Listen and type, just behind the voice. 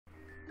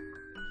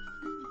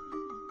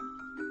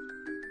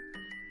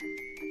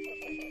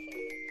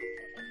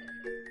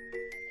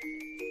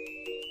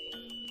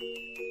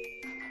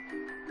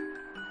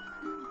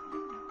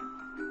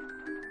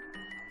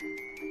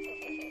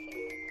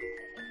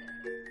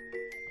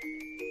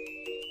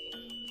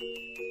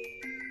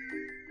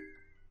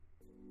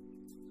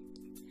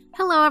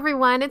Hello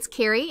everyone, it's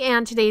Carrie,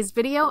 and today's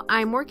video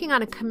I'm working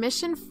on a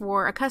commission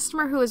for a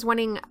customer who is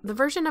wanting the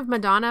version of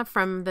Madonna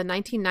from the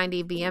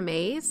 1990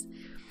 VMAs.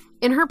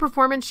 In her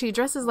performance, she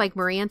dresses like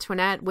Marie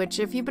Antoinette, which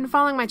if you've been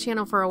following my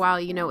channel for a while,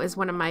 you know is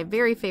one of my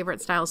very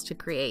favorite styles to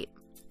create.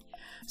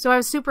 So I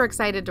was super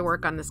excited to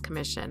work on this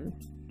commission.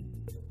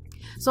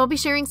 So I'll be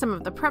sharing some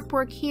of the prep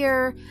work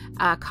here,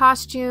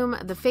 costume,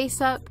 the face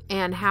up,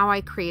 and how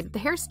I created the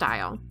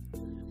hairstyle.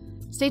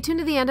 Stay tuned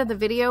to the end of the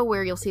video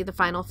where you'll see the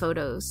final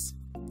photos.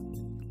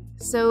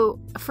 So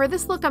for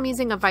this look, I'm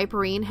using a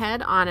Viperine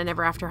head on an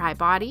Ever After High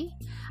body.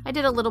 I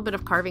did a little bit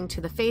of carving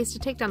to the face to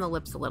take down the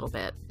lips a little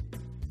bit.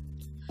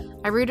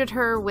 I rooted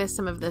her with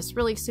some of this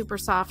really super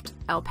soft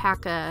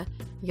alpaca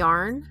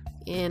yarn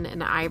in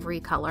an ivory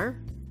color.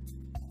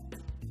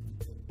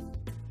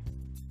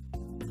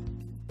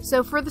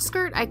 So for the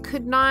skirt,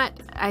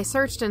 I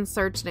searched and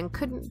searched and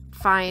couldn't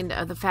find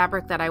the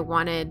fabric that I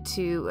wanted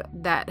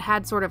that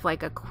had sort of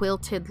like a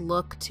quilted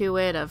look to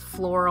it, a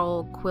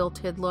floral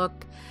quilted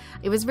look.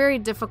 It was very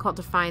difficult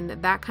to find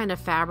that kind of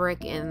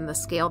fabric in the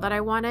scale that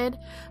I wanted.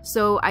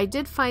 So I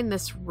did find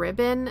this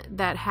ribbon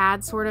that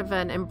had sort of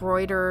an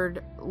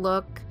embroidered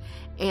look,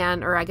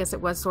 or I guess it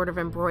was sort of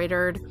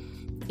embroidered.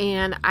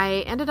 And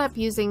I ended up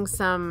using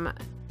some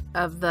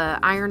of the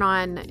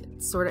iron-on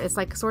it's sort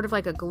of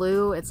like a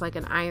glue. It's like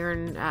an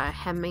iron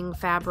hemming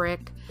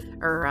fabric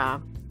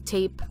or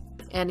tape,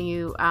 and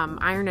you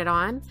iron it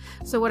on.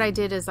 So what I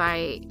did is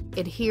I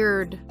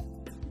adhered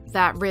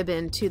that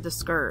ribbon to the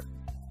skirt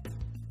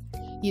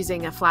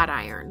using a flat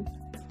iron.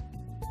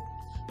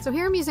 So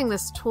here I'm using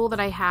this tool that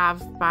I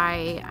have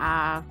by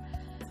I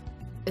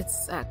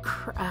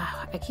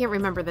can't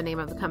remember the name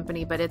of the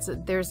company, but it's a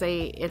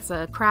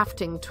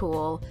crafting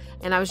tool,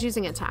 and I was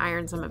using it to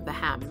iron some of the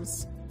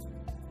hems.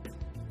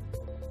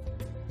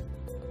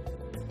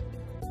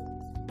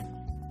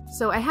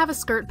 So I have a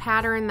skirt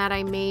pattern that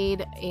I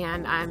made,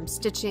 and I'm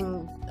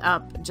stitching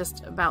up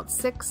just about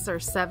 6 or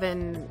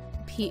 7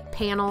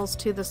 panels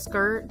to the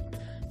skirt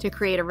to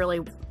create a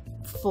really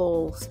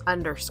full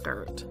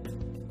underskirt.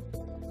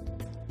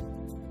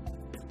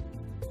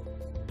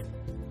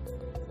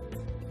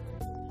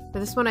 For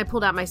this one, I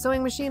pulled out my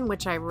sewing machine,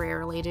 which I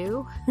rarely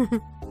do.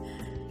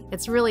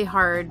 It's really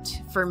hard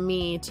for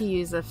me to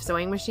use a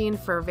sewing machine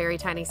for very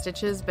tiny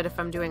stitches, but if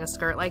I'm doing a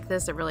skirt like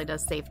this, it really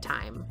does save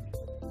time.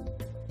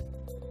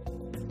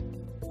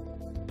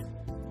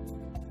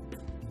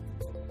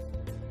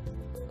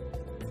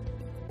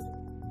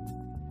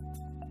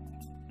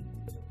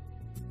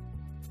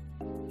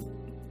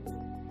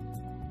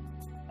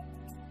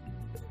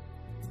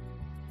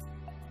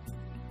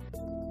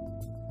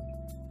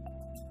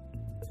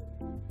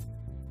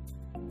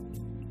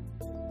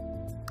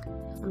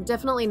 I'm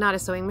definitely not a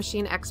sewing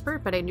machine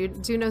expert, but I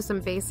do know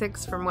some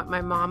basics from what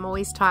my mom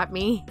always taught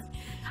me.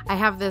 I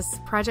have this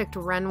Project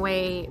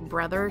Runway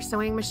Brother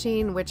sewing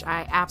machine, which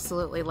I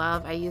absolutely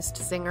love. I used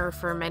Singer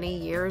for many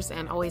years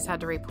and always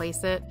had to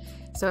replace it.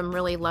 So I'm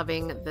really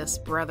loving this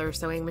Brother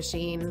sewing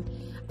machine.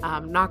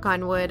 Knock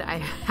on wood, I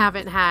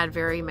haven't had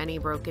very many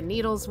broken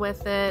needles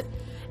with it,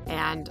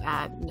 and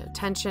no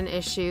tension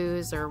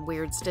issues or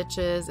weird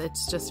stitches.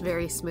 It's just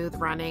very smooth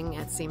running.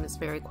 It seems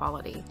very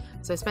quality.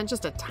 So I spent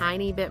just a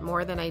tiny bit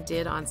more than I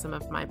did on some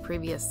of my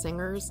previous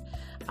Singers,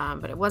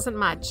 but it wasn't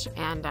much,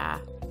 and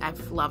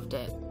I've loved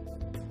it.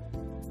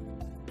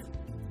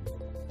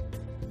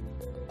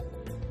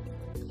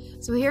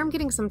 So here I'm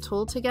getting some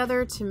tulle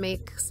together to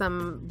make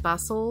some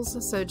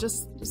bustles. So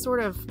just sort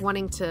of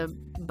wanting to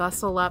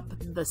bustle up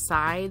the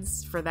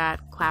sides for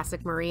that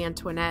classic Marie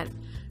Antoinette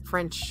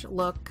French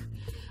look.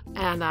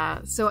 And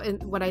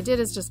what I did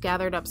is just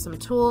gathered up some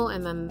tulle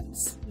and then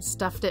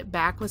stuffed it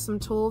back with some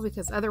tulle,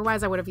 because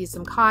otherwise I would have used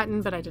some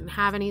cotton, but I didn't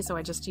have any, so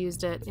I just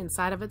used it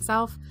inside of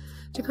itself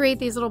to create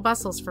these little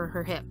bustles for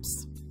her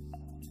hips.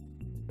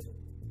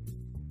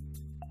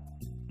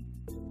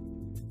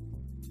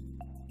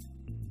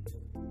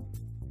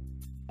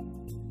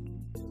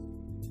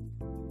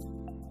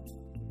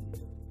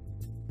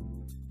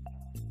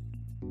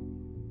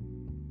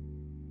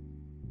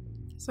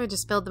 So I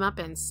just filled them up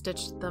and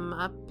stitched them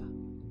up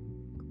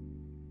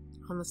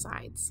on the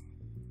sides.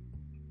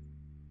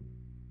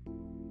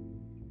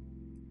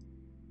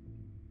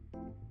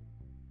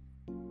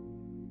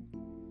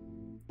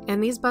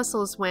 And these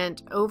bustles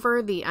went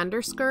over the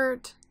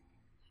underskirt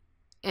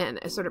and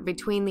sort of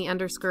between the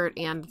underskirt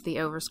and the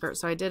overskirt.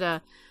 So I did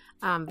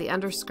the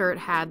underskirt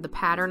had the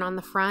pattern on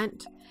the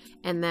front,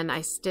 and then I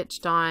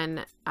stitched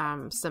on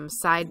some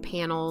side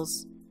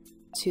panels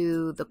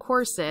to the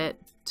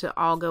corset to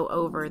all go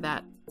over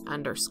that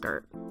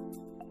underskirt.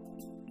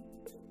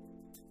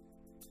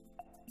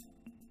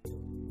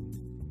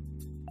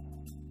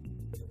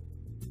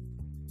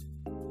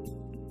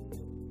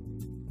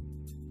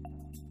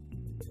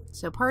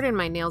 So pardon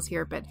my nails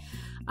here, but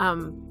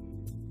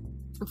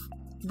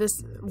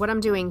what I'm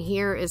doing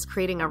here is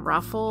creating a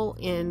ruffle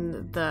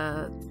in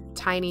the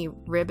tiny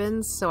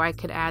ribbons so I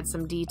could add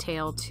some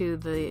detail to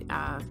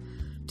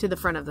the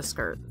front of the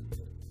skirt.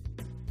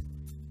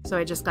 So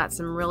I just got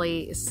some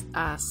really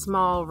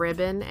small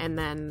ribbon and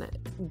then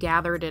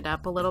gathered it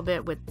up a little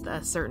bit with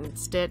a certain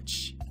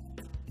stitch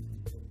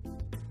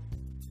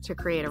to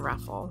create a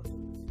ruffle.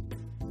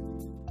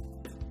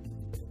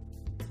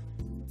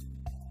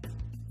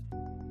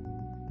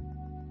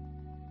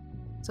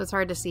 So it's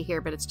hard to see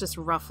here, but it's just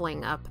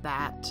ruffling up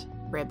that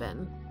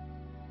ribbon.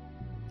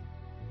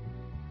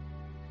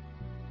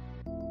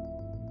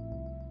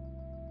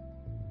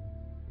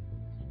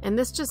 And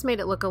this just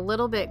made it look a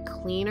little bit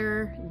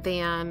cleaner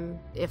than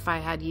if I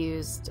had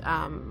used,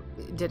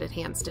 did it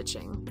hand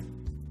stitching.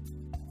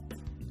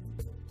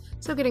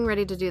 So getting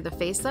ready to do the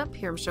face up,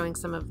 here I'm showing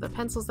some of the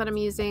pencils that I'm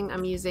using.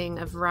 I'm using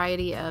a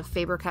variety of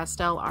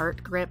Faber-Castell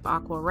Art Grip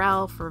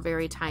Aquarelle for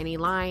very tiny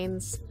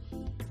lines.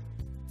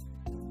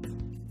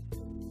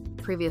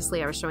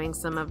 Previously I was showing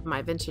some of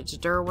my vintage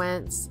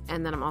Derwents,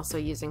 and then I'm also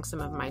using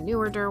some of my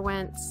newer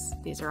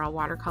Derwents. These are all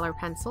watercolor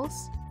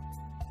pencils.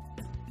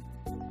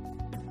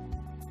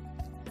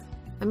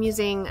 I'm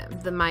using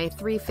my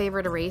 3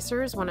 favorite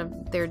erasers.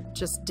 They're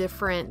just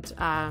different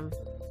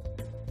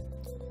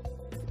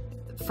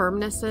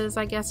firmnesses,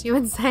 I guess you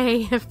would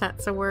say, if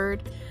that's a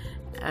word.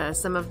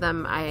 Some of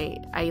them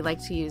I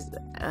like to use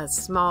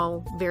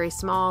small, very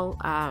small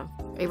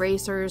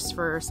erasers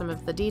for some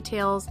of the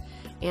details,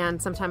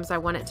 and sometimes I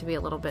want it to be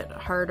a little bit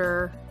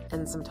harder,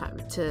 and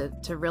sometimes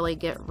to really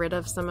get rid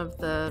of some of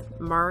the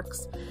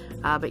marks,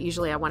 but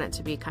usually I want it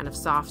to be kind of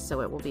soft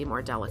so it will be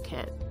more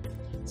delicate.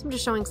 So I'm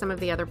just showing some of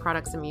the other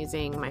products I'm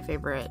using, my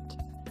favorite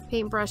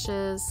paint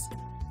brushes.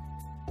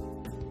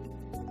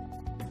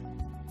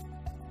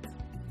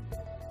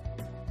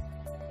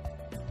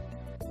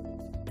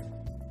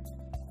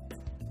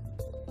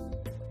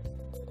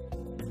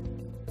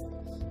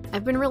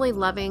 I've been really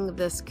loving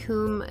this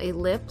Coom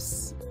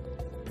Ellipse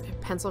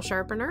pencil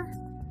sharpener.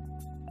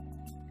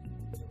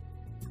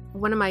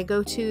 One of my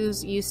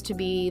go-tos used to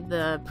be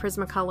the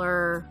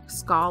Prismacolor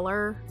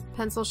Scholar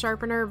pencil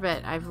sharpener,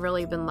 but I've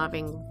really been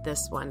loving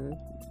this one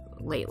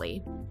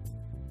lately.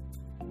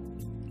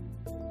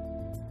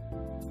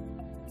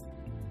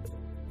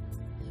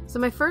 So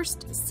my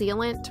first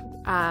sealant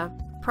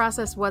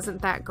process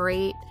wasn't that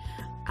great.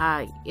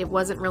 It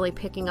wasn't really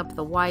picking up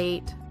the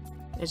white.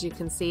 As you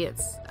can see,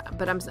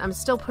 but I'm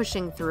still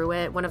pushing through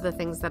it. One of the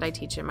things that I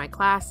teach in my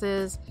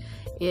classes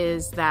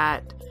is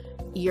that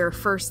your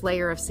first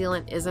layer of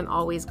sealant isn't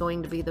always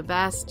going to be the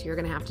best. You're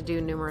going to have to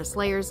do numerous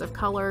layers of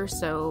color,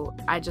 so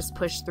I just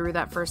push through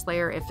that first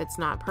layer if it's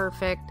not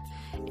perfect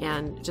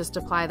and just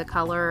apply the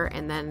color,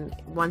 and then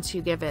once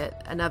you give it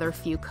another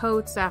few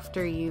coats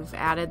after you've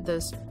added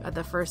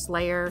the first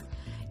layer,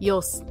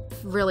 you'll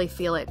really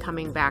feel it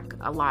coming back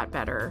a lot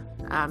better.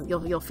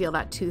 You'll feel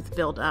that tooth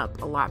build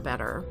up a lot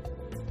better.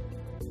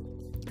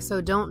 So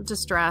don't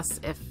distress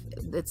if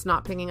it's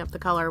not picking up the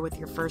color with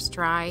your first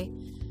try.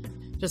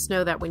 Just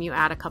know that when you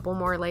add a couple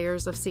more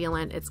layers of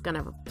sealant, it's going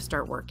to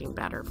start working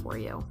better for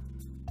you.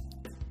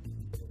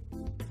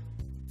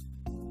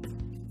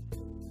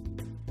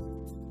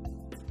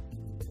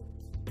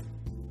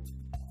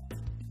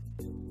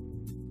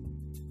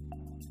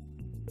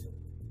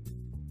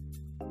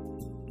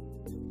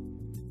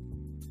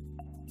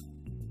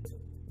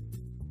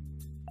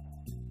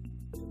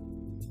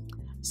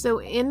 So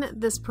in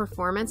this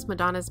performance,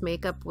 Madonna's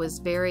makeup was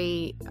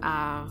very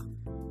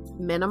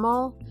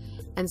minimal,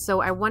 and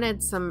so I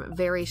wanted some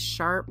very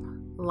sharp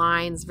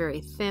lines,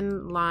 very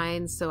thin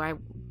lines, so I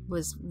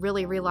was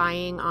really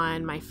relying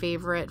on my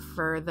favorite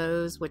for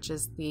those, which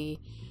is the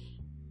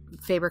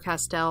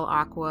Faber-Castell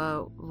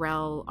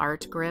Aquarelle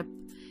Art Grip.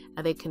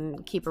 They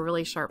can keep a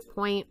really sharp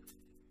point.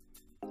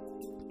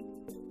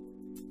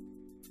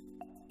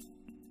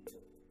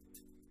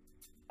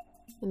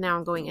 And now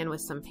I'm going in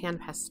with some Pan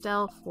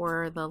Pastel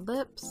for the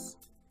lips.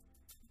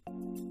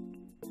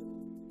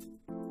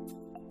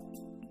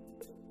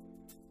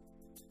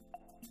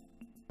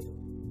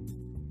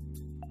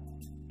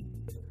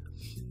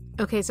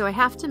 Okay, so I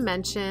have to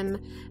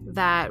mention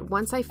that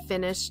once I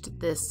finished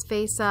this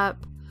face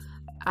up,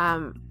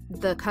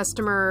 the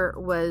customer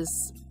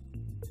was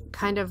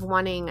kind of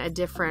wanting a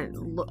different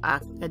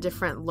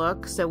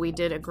look, so we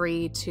did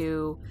agree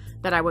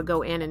that I would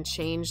go in and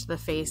change the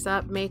face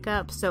up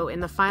makeup. So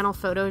in the final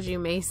photos you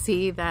may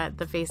see that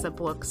the face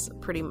up looks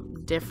pretty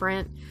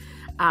different.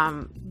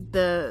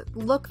 The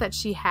look that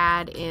she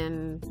had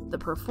in the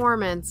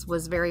performance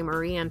was very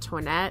Marie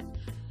Antoinette,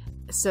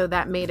 so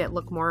that made it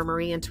look more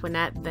Marie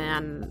Antoinette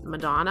than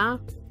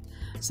Madonna.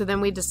 So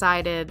then we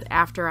decided,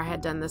 after I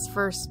had done this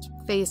first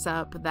face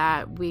up,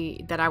 that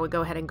I would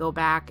go ahead and go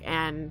back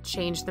and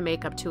change the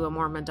makeup to a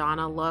more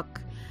Madonna look,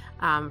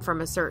 from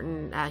a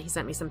certain, he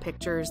sent me some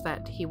pictures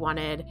that he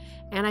wanted,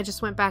 and I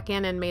just went back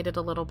in and made it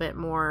a little bit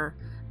more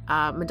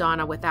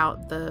Madonna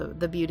without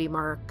the beauty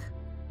mark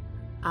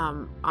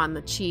on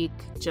the cheek,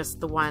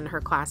 just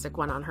her classic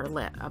one on her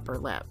upper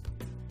lip.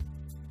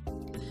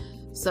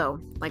 So,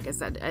 like I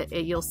said,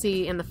 you'll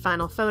see in the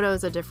final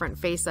photos a different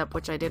face up,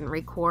 which I didn't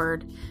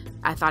record.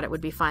 I thought it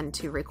would be fun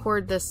to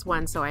record this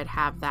one so I'd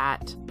have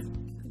that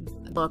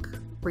look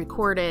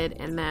recorded,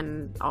 and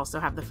then also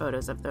have the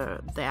photos of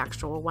the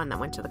actual one that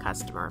went to the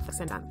customer, if that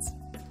makes sense.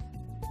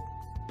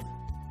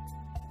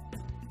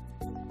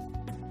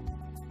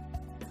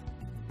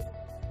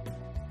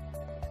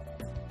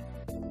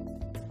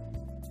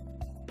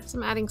 So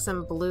I'm adding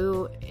some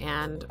blue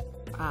and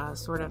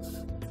sort of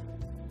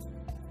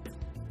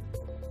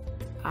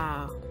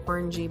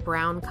orangey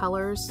brown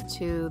colors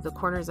to the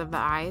corners of the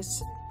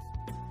eyes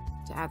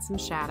to add some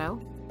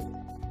shadow.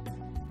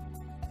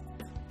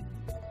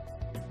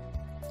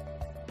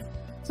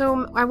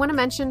 So I want to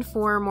mention,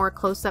 for more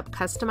close-up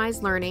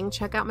customized learning,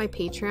 check out my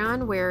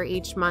Patreon, where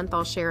each month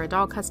I'll share a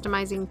doll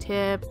customizing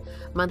tip,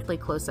 monthly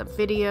close-up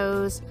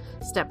videos,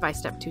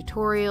 step-by-step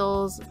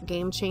tutorials,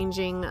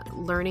 game-changing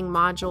learning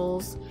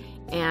modules,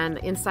 and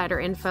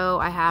insider info.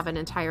 I have an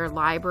entire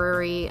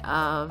library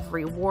of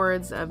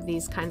rewards of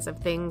these kinds of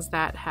things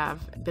that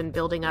have been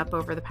building up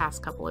over the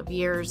past couple of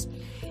years.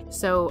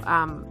 So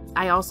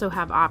I also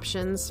have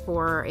options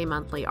for a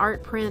monthly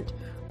art print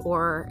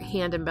or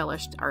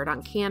hand-embellished art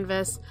on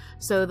canvas.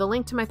 So the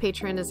link to my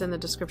Patreon is in the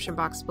description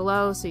box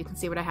below, so you can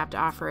see what I have to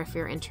offer if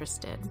you're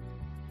interested.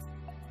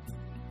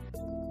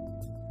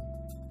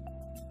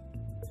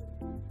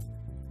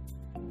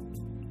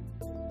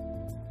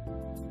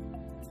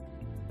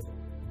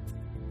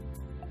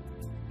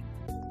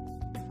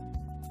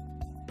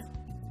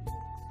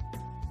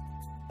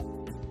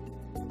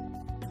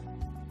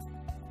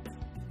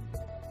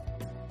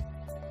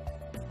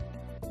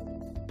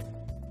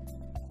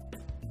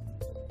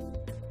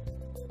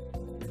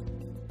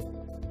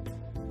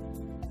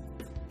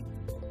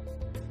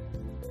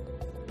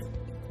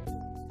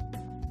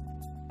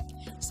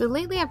 So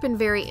lately I've been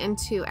very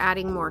into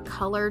adding more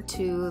color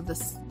to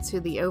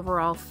the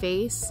overall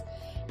face,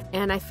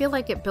 and I feel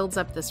like it builds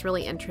up this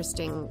really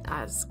interesting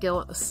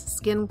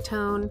skin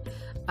tone.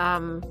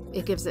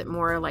 It gives it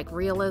more like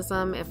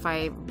realism if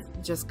I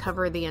just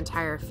cover the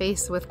entire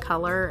face with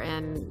color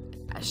and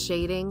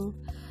shading.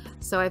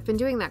 So I've been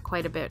doing that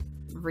quite a bit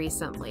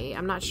recently.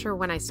 I'm not sure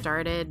when I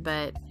started,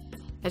 but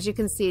as you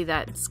can see,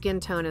 that skin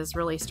tone is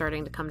really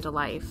starting to come to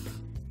life.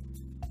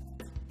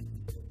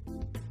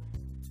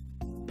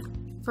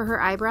 For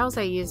her eyebrows,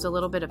 I used a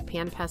little bit of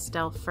pan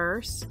pastel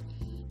first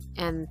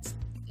and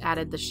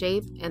added the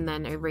shape, and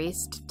then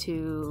erased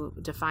to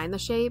define the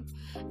shape,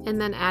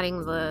 and then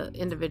adding the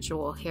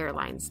individual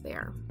hairlines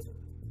there.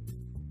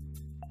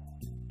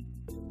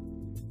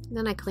 And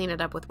then I clean it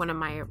up with one of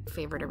my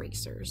favorite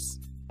erasers.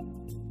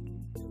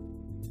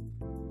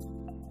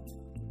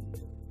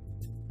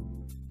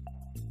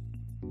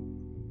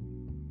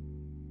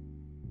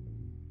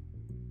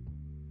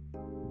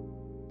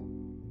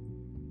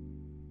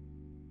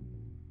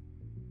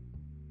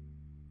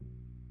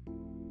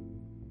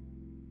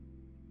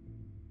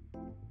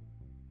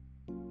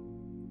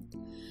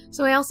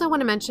 So I also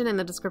want to mention, in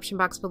the description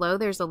box below,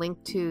 there's a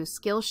link to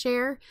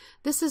Skillshare.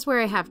 This is where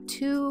I have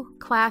 2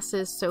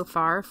 classes so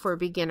far for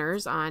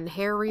beginners on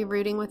hair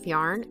rerooting with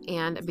yarn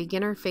and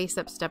beginner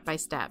face-up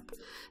step-by-step.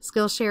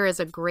 Skillshare is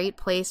a great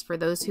place for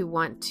those who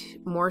want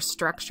more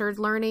structured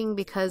learning,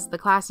 because the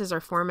classes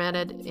are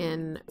formatted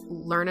in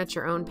learn at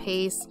your own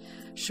pace,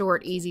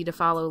 short, easy to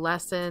follow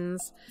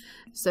lessons.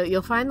 So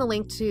you'll find the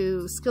link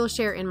to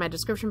Skillshare in my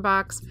description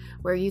box,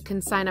 where you can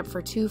sign up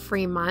for 2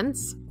 free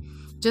months.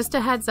 Just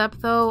a heads up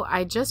though,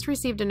 I just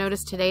received a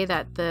notice today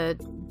that the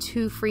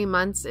 2 free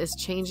months is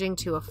changing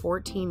to a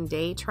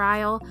 14-day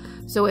trial.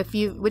 So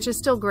which is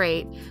still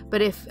great,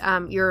 but if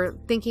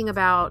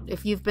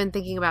you've been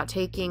thinking about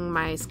taking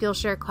my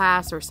Skillshare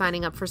class or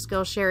signing up for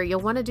Skillshare, you'll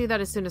want to do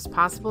that as soon as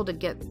possible to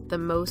get the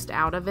most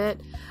out of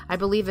it. I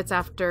believe it's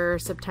after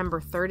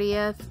September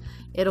 30th.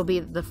 It'll be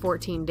the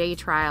 14-day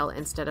trial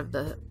instead of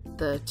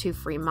the 2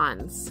 free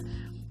months,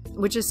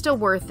 which is still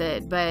worth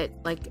it, but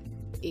like,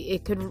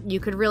 you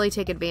could really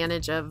take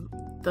advantage of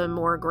the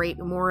more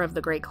of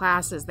the great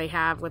classes they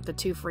have with the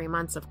 2 free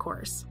months, of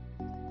course.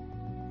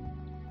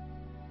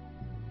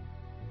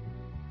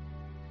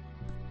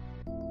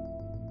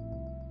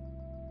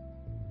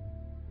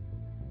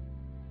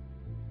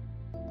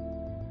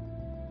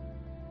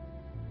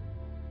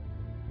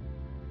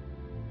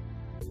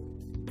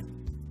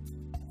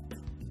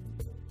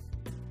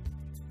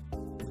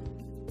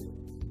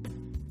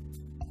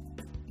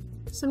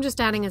 So I'm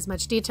just adding as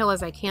much detail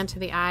as I can to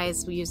the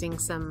eyes using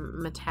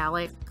some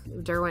metallic,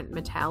 Derwent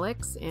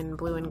metallics in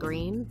blue and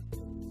green.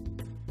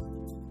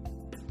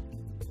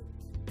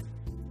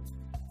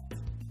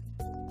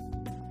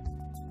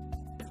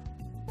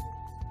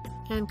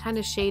 And kind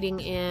of shading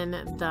in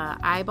the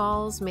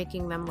eyeballs,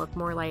 making them look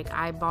more like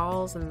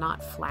eyeballs and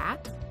not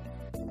flat.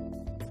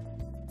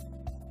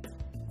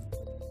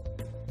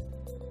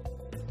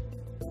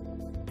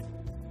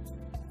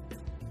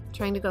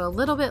 Trying to go a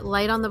little bit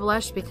light on the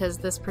blush, because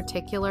this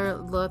particular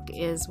look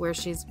is where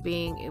she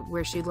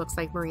looks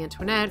like Marie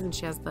Antoinette, and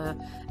she has the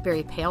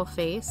very pale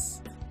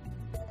face.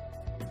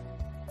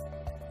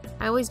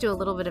 I always do a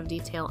little bit of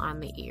detail on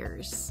the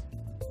ears.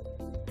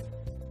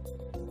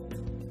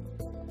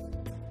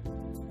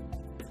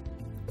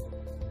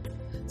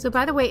 So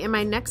by the way, in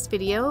my next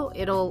video,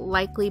 it'll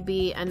likely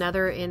be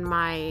another in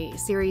my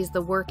series,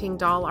 the Working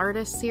Doll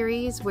Artist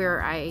series,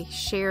 where I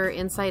share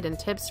insight and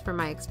tips from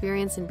my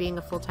experience in being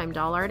a full-time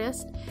doll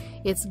artist.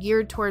 It's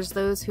geared towards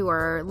those who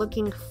are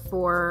looking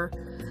for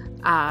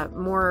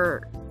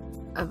more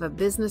of a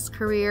business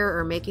career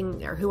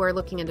or who are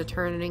looking into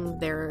turning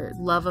their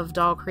love of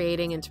doll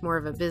creating into more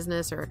of a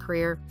business or a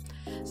career.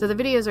 So the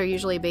videos are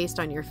usually based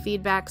on your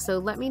feedback, so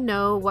let me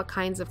know what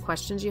kinds of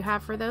questions you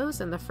have for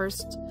those. And the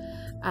first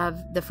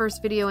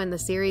video in the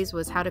series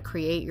was how to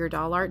create your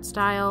doll art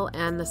style,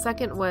 and the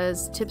second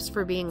was tips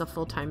for being a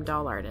full-time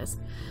doll artist.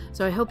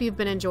 So I hope you've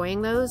been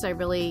enjoying those. I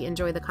really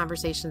enjoy the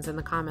conversations in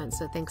the comments,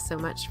 so thanks so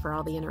much for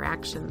all the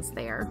interactions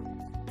there.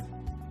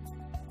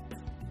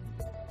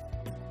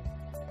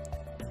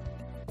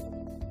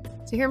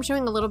 So here I'm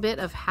showing a little bit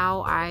of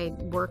how I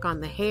work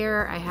on the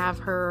hair. I have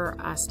her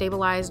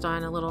stabilized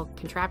on a little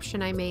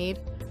contraption I made.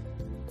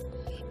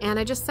 And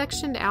I just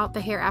sectioned out the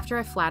hair. After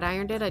I flat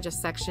ironed it, I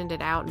just sectioned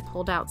it out and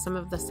pulled out some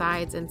of the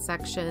sides in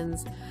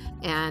sections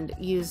and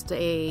used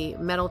a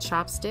metal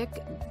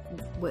chopstick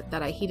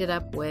that I heated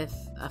up with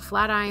a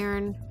flat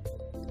iron,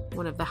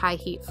 one of the high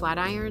heat flat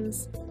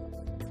irons,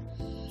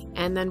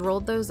 and then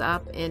rolled those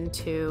up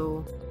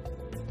into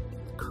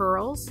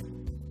curls.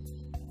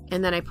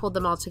 And then I pulled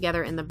them all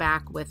together in the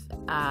back with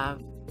a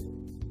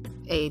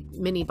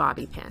mini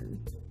bobby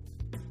pin.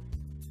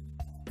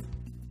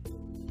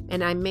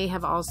 And I may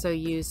have also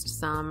used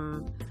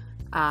some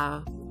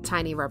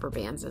tiny rubber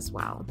bands as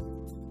well.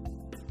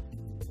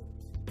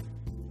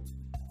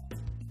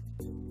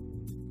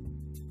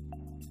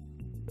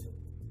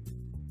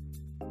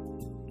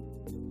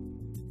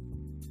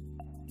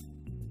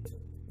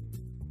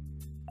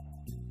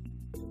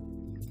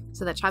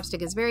 So that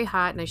chopstick is very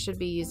hot, and I should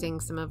be using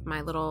some of my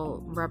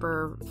little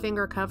rubber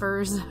finger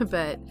covers,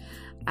 but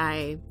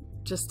I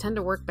just tend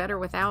to work better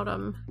without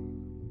them.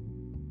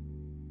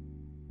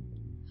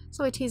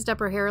 So I teased up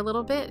her hair a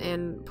little bit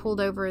and pulled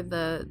over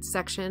the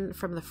section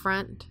from the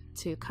front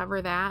to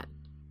cover that.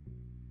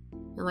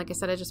 And like I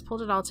said, I just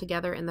pulled it all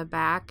together in the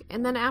back.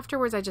 And then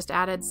afterwards, I just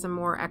added some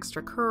more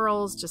extra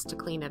curls just to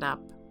clean it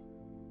up.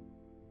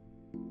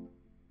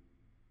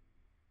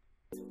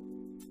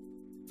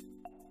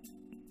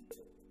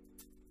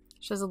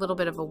 She has a little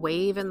bit of a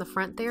wave in the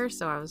front there,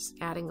 so I was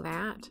adding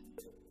that.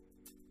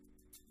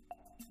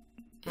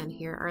 And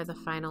here are the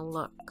final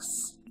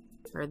looks,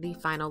 or the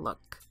final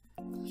look.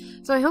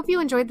 So I hope you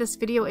enjoyed this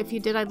video. If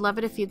you did, I'd love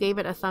it if you gave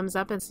it a thumbs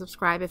up and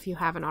subscribe if you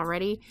haven't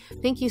already.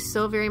 Thank you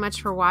so very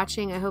much for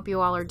watching. I hope you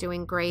all are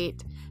doing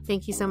great.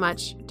 Thank you so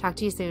much. Talk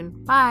to you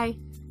soon. Bye.